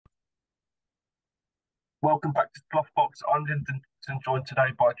Welcome back to Fluff Box. I'm Lyndon, joined today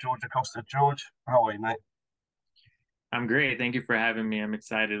by George Acosta. George, how are you, mate? I'm great. Thank you for having me. I'm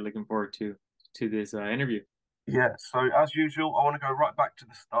excited. Looking forward to this interview. Yeah, so as usual, I want to go right back to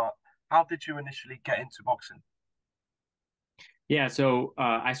the start. How did you initially get into boxing? Yeah, so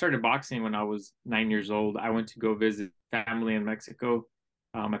I started boxing when I was 9 years old. I went to go visit family in Mexico.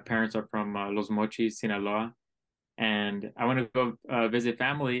 My parents are from Los Mochis, Sinaloa, and I went to go visit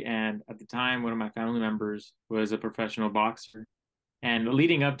family. And at the time, one of my family members was a professional boxer. And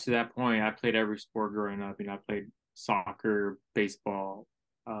leading up to that point, I played every sport growing up. I played soccer, baseball,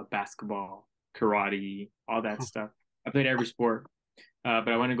 basketball, karate, all that stuff. I played every sport. But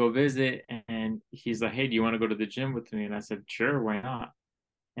I went to go visit, and he's like, "Hey, do you want to go to the gym with me?" And I said, "Sure, why not?"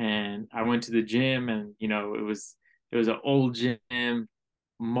 And I went to the gym, and it was an old gym,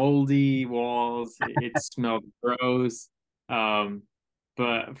 moldy walls. It smelled gross, um,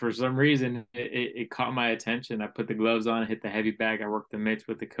 but for some reason, it caught my attention. I put the gloves on, hit the heavy bag. I worked the mitts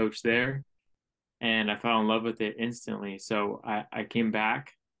with the coach there, and I fell in love with it instantly. So I came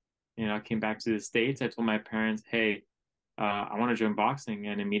back. I came back to the States. I told my parents, "Hey." I want to join boxing.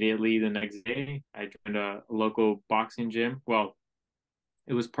 And immediately the next day, I joined a local boxing gym. Well,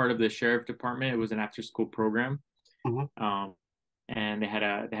 it was part of the sheriff department. It was an after school program. Hmm. Um, and they had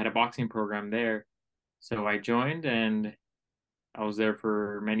a boxing program there. So I joined and I was there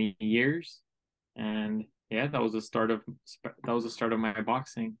for many years. And yeah, that was the start of my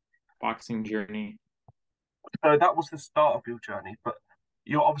boxing journey. So that was the start of your journey, but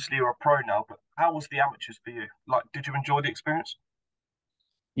you're a pro now, but how was the amateurs for you? Like, did you enjoy the experience?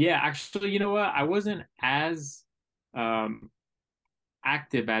 Yeah, actually, you know what? I wasn't as um,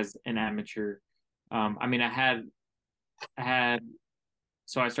 active as an amateur. I mean, I had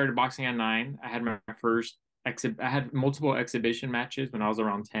so I started boxing at 9. I had my first I had multiple exhibition matches when I was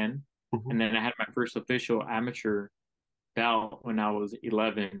around 10, Hmm. and then I had my first official amateur bout when I was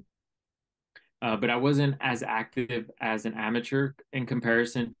 11. But I wasn't as active as an amateur in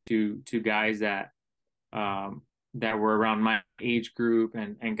comparison to guys that were around my age group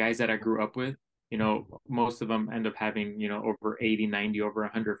and guys that I grew up with. Most of them end up having, over 80, 90, over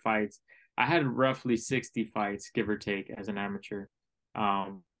 100 fights. I had roughly 60 fights, give or take, as an amateur.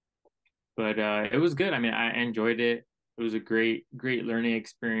 Um, but it was good. I mean, I enjoyed it. It was a great learning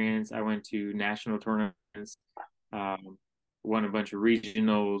experience. I went to national tournaments, um, won a bunch of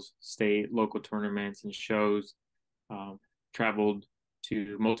regionals, state, local tournaments, and shows. Um, Traveled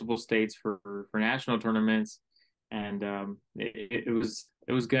to multiple states for national tournaments, and it was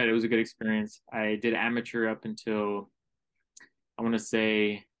good. It was a good experience. I did amateur up until I want to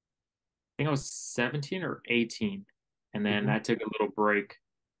say I think I was 17 or 18, and then Hmm. I took a little break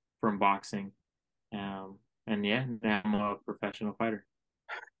from boxing. And yeah, now I'm a professional fighter.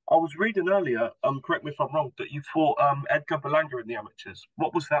 I was reading earlier, correct me if I'm wrong, that you fought Edgar Berlanga in the amateurs.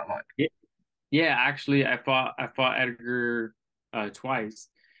 What was that like? Yeah, yeah. Actually, I fought Edgar twice.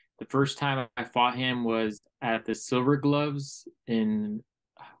 The first time I fought him was at the Silver Gloves in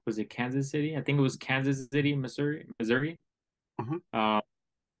was it Kansas City? I think it was Kansas City, Missouri. Hmm. Uh,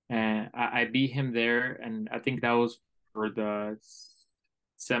 and I beat him there, and I think that was for the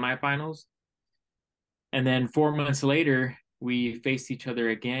semifinals. And then 4 months later, we faced each other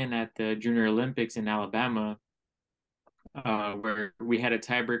again at the Junior Olympics in Alabama, where we had a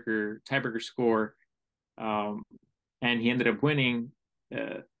tiebreaker score, um, and he ended up winning,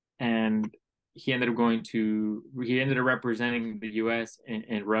 uh, and he ended up representing the U.S.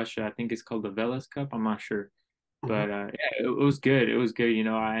 in Russia. I think it's called the Velas Cup. I'm not sure, Hmm. but yeah, it was good. It was good.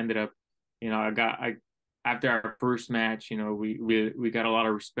 I ended up, I after our first match, we got a lot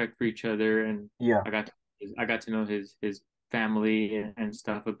of respect for each other, and Yeah. I got to know his family and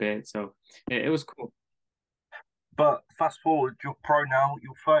stuff a bit. So it was cool. But fast forward, you're pro now,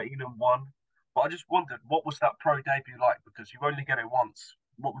 you're 13-1. But I just wondered, what was that pro debut like? Because you only get it once.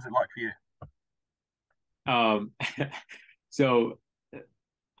 What was it like for you? Um, so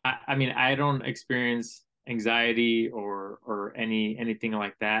I mean, I don't experience anxiety or anything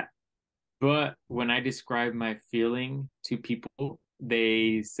like that. But when I describe my feeling to people,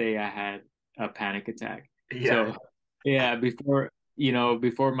 they say I had a panic attack. Yeah. So yeah, before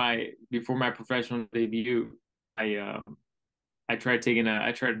my professional debut, I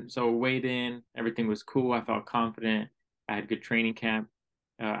tried, so weighed in, everything was cool. I felt confident. I had good training camp.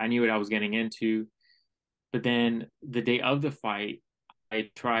 I knew what I was getting into. But then the day of the fight, I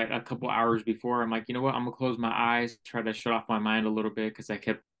tried a couple hours before. I'm like, you know what? I'm gonna close my eyes, try to shut off my mind a little bit because I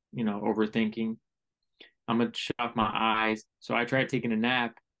kept, overthinking. I'm gonna shut off my eyes. So I tried taking a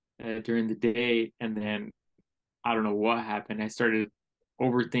nap during the day, and then I don't know what happened. I started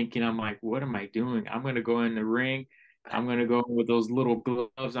overthinking. I'm like, what am I doing? I'm gonna go in the ring. I'm gonna go with those little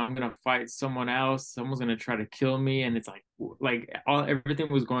gloves. I'm gonna fight someone else. Someone's gonna try to kill me, and it's like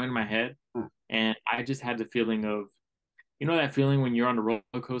everything was going in my head, Mm. and I just had the feeling of, that feeling when you're on a roller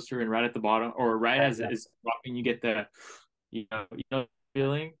coaster and right at the bottom, or right as Yeah. it's dropping, you get the,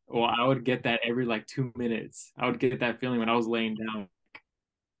 feeling. Well, I would get that every like 2 minutes. I would get that feeling when I was laying down,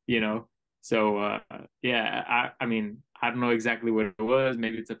 you know. So yeah, I mean, I don't know exactly what it was.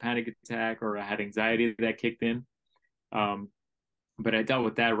 Maybe it's a panic attack or I had anxiety that kicked in. Um, but I dealt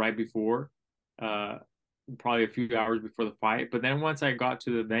with that right before, uh, probably a few hours before the fight. But then once I got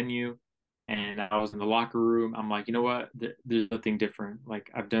to the venue and I was in the locker room, I'm like, you know what? There's nothing different.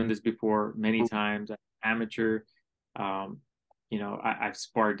 Like I've done this before many Mm. times. I'm amateur. Um, I've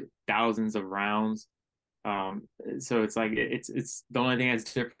sparred thousands of rounds. So it's like it's the only thing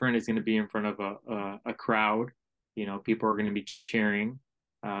that's different is going to be in front of a crowd. People are going to be cheering.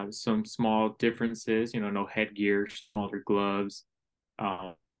 Some small differences, no headgear, smaller gloves.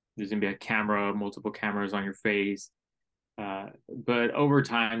 Um, there's gonna be a camera, multiple cameras on your face. But over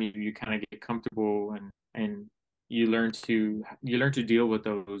time, you kind of get comfortable and you learn to deal with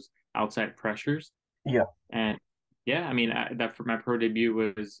those outside pressures. Yeah. And yeah, I mean that for my pro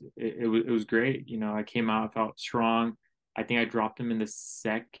debut it was great. I came out, I felt strong. I think I dropped him in the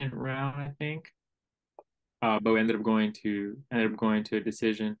second round, I think. But we ended up going to a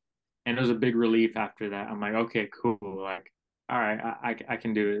decision, and it was a big relief after that. I'm like, okay, cool. Like, all right, I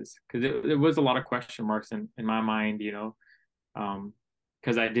can do this because it was a lot of question marks in my mind,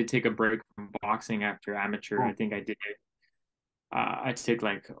 because I did take a break from boxing after amateur. Mm. I think I did. I took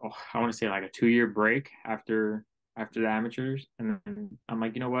like I want to say like a 2 year break after the amateurs, and then I'm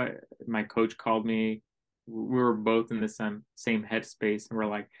like, you know what? My coach called me. We were both in the same headspace, and we're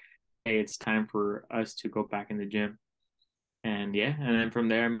like, hey, it's time for us to go back in the gym. And yeah, and then from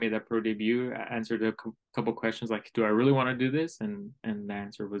there, I made that pro debut. I answered a couple questions like, do I really want to do this? And the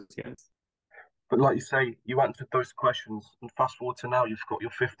answer was yes. But like you say, you answered those questions, and fast forward to now, you've got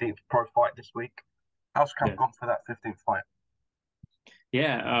your 15th pro fight this week. How's camp Yeah, gone for that 15th fight?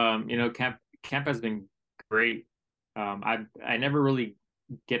 yeah. Camp has been great. I never really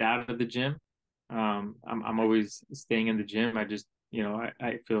get out of the gym. I'm always staying in the gym. I just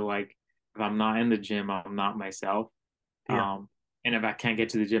I feel like if I'm not in the gym, I'm not myself. Yeah. Um, and if I can't get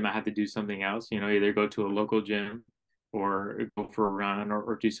to the gym, I have to do something else, either go to a local gym or go for a run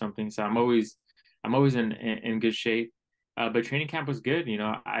or do something. So I'm always in good shape. But training camp was good.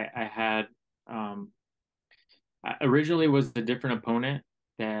 I had originally was a different opponent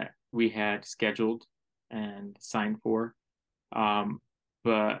that we had scheduled and signed for. Um,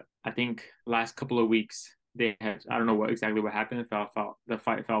 but I think last couple of weeks I don't know what happened. The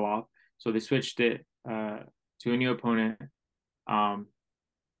fight fell off. So they switched it to a new opponent. Um,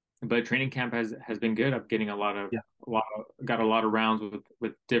 but training camp has been good. I'm getting Yeah. got a lot of rounds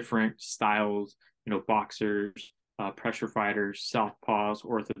with different styles, boxers, pressure fighters, southpaws,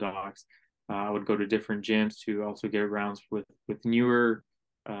 orthodox. I would go to different gyms to also get rounds with newer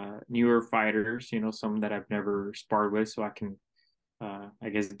fighters, some that I've never sparred with, so I can I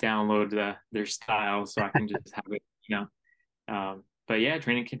guess download their style so I can just have it. But yeah,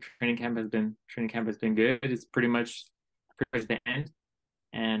 training camp has been good. It's pretty much the end,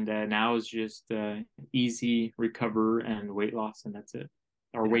 and now is just easy recover and weight loss, and that's it.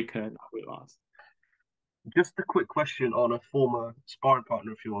 Or Yeah. weight cut, not weight loss. Just a quick question on a former sparring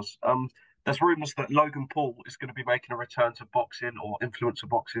partner of yours. There's rumors that Logan Paul is going to be making a return to boxing or influencer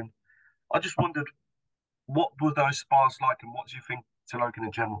boxing. I just wondered, what were those spars like, and what do you think to Logan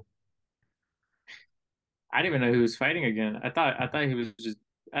in general? I didn't even know he was fighting again. I thought he was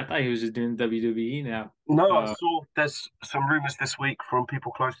just doing WWE now. No, I Uh, saw there's some rumors this week from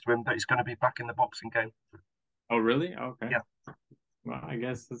people close to him that he's going to be back in the boxing game. oh really? Okay. Yeah. Well, I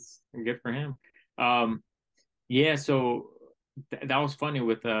guess that's good for him. Um, yeah. So that was funny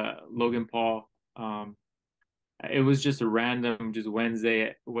with Logan Paul. Um, it was just a random, just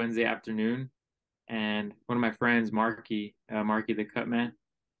Wednesday afternoon, and one of my friends, Marky the cut man,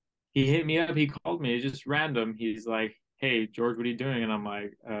 he hit me up. He called me. It's just random. He's like, "Hey, George, what are you doing?" And I'm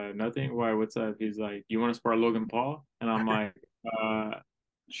like, "Nothing. Why? What's up?" He's like, "You want to spar Logan Paul?" And I'm like, uh,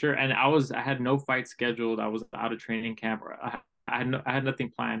 "Sure." And I had no fight scheduled. I was out of training camp. Or I had nothing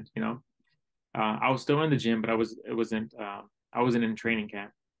planned. I was still in the gym, but I wasn't in training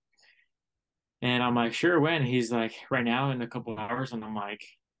camp. And I'm like, "Sure, when?" He's like, "Right now, in a couple hours." And I'm like,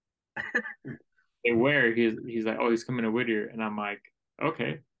 "Hey, where?" He's like, "Oh, he's coming to Whittier." And I'm like,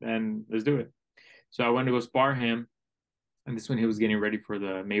 "Okay, then let's do it." So I went to go spar him, and this when he was getting ready for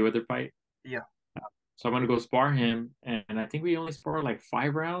the Mayweather fight. Yeah. So I'm gonna go spar him, and I think we only sparred like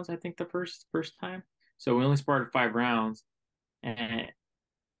 5 rounds. I think the first time. So we only sparred 5 rounds, and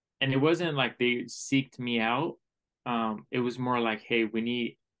it wasn't like they seeked me out. It was more like, hey,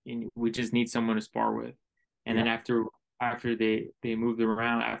 we just need someone to spar with. And Yeah, then after they moved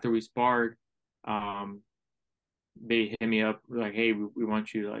around after we sparred, um, they hit me up like, hey, we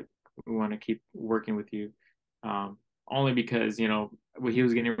want you like we want to keep working with you. Um, Only because when he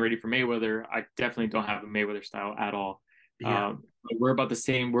was getting ready for Mayweather, I definitely don't have a Mayweather style at all. yeah, We're about the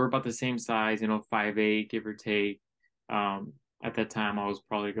same. We're about the same size, 5'8", give or take. Um, at that time, I was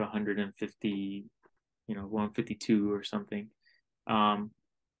probably like 150, 152 or something. Um,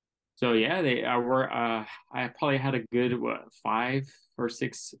 so yeah, I probably had a good 5 or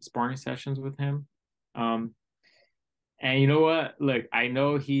 6 sparring sessions with him. Um, and you know what? Look, I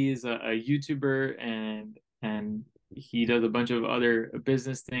know he's a YouTuber and he does a bunch of other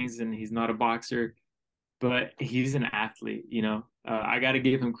business things, and he's not a boxer, but he's an athlete. I got to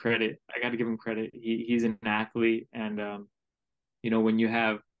give him credit. I got to give him credit. He's an athlete, and when you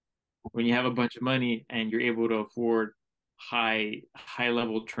have a bunch of money and you're able to afford high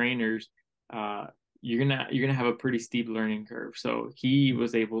level trainers, uh, you're gonna have a pretty steep learning curve. So he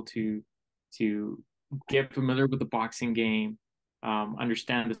was able to get familiar with the boxing game,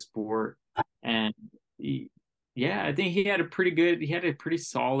 understand the sport, and yeah, I think he had a pretty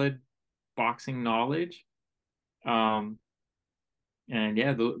solid boxing knowledge. Um, and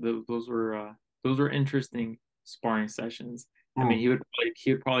yeah, those were interesting sparring sessions. I mean, mm,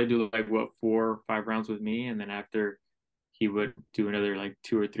 he would probably do like what 4 or 5 rounds with me, and then after he would do another like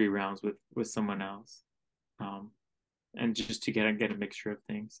 2 or 3 rounds with someone else, um, and just to get a mixture of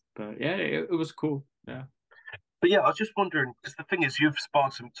things. But yeah, it was cool. Yeah. but yeah, I was just wondering because the thing is, you've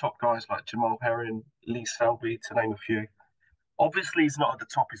sparred some top guys like Jamal Herring, Lee Selby, to name a few. Obviously, he's not at the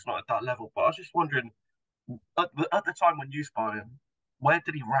top; he's not at that level. But I was just wondering, at the time when you sparred him, where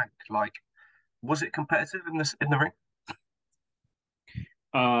did he rank? Like, was it competitive in the ring?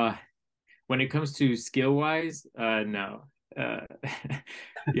 Uh, when it comes to skill wise, no. Uh,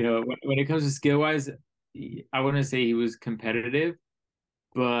 when it comes to skill wise, I wouldn't say he was competitive,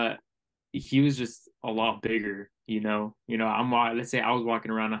 but he was just a lot bigger. Let's say I was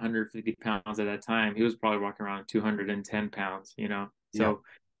walking around 150 pounds at that time. He was probably walking around 210 pounds. Yeah, So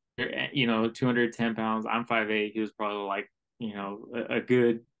 210 pounds. I'm 5'8". He was probably like a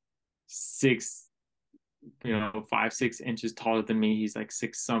good six, 5-6 inches taller than me. He's like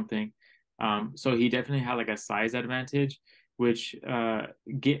six something. So he definitely had like a size advantage, which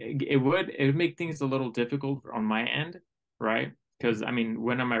it would make things a little difficult on my end, right? Because I mean,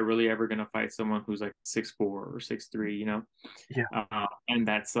 when am I really ever gonna fight someone who's like 6'4" or 6'3", yeah, and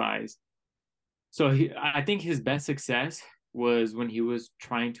that size? So I think his best success was when he was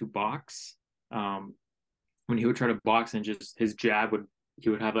trying to box. Um, when he would try to box and just his jab he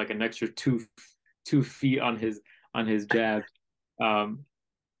would have like an extra 2 feet on his jab. Um,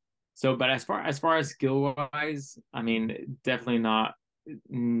 but as far as skill wise, I mean, definitely not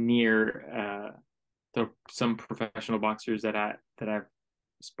near some professional boxers that I've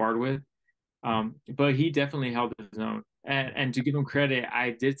sparred with. But he definitely held his own. And to give him credit,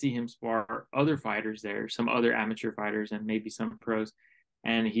 I did see him spar other fighters there, some other amateur fighters and maybe some pros,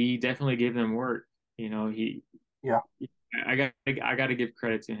 and he definitely gave them work. You know, he yeah. I got to give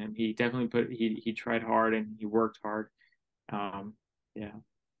credit to him. He definitely he tried hard and he worked hard. Um, yeah.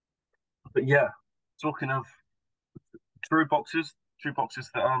 But yeah, talking of true boxers, true boxers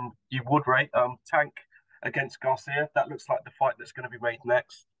that you would rate, Tank against Garcia. That looks like the fight that's going to be made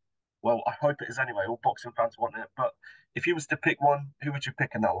next. Well, I hope it is anyway. All boxing fans want it. But if you was to pick one, who would you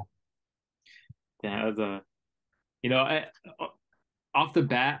pick in that one? Yeah, that was you know, I, off the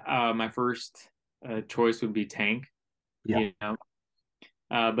bat, my first choice would be Tank. Yeah, You know,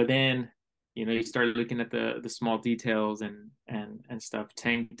 but then you start looking at the small details and stuff.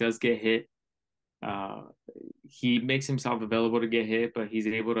 Tank does get hit. Uh, he makes himself available to get hit, but he's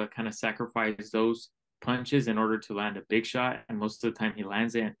able to kind of sacrifice those punches in order to land a big shot. And most of the time, he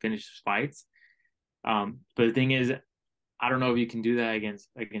lands it and finishes fights. But the thing is, I don't know if you can do that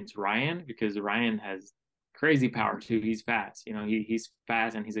against Ryan because Ryan has crazy power too. He's fast. He's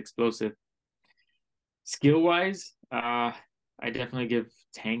fast and he's explosive. Skill wise, I definitely give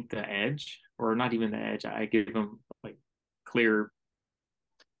Tank the edge, or not even the edge. I give him like clear,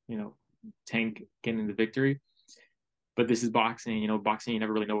 you know, Tank getting the victory. But this is boxing. Boxing, you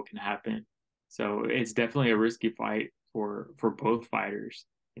never really know what can happen. So it's definitely a risky fight for both fighters.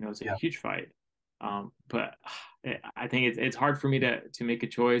 It's a yeah. huge fight. But I think it's hard for me to make a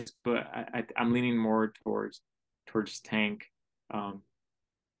choice. But I'm leaning more towards Tank. Um,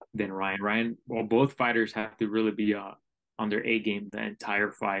 than Ryan. Well, both fighters have to really be on their A game the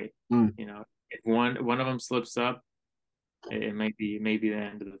entire fight. Mm. You know, if one of them slips up, it may be the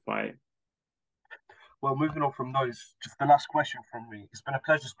end of the fight. Well, moving on from those, just the last question from me. It's been a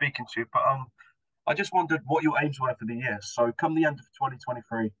pleasure speaking to you, but I just wondered what your aims were for the year. So, come the end of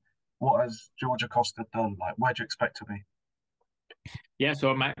 2023, what has George Acosta done? Like, where do you expect to be? Yeah,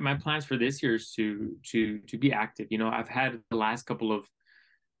 so my plans for this year is to be active. You know, I've had the last couple of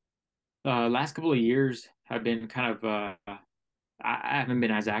years have been kind of I haven't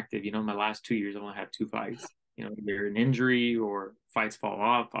been as active. You know, my last 2 years I've only had two fights. You know, either an injury or fights fall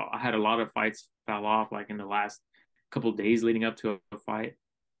off. I had a lot of fights fell off like in the last couple of days leading up to a fight.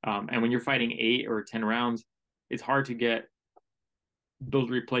 And when you're fighting 8 or 10 rounds, it's hard to get those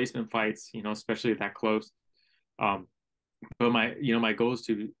replacement fights. You know, especially that close. Um, but my goal is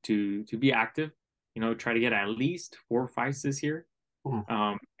to be active. You know, try to get at least 4 fights this year.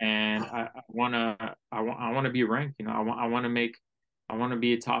 Mm. And I wanna be ranked. You know, I want to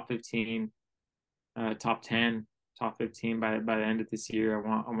be a top 15, top 10, top 15 by the end of this year. I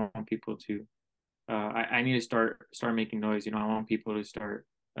want people to. I need to start making noise. You know, I want people to start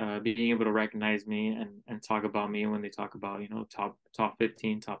being able to recognize me and talk about me when they talk about top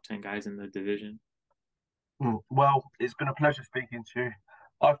 15, top 10 guys in the division. Mm. Well, it's been a pleasure speaking to you.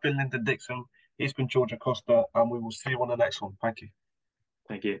 I've been Lyndon Dixon. He's been George Acosta, and we will see you on the next one. Thank you.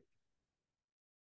 Thank you.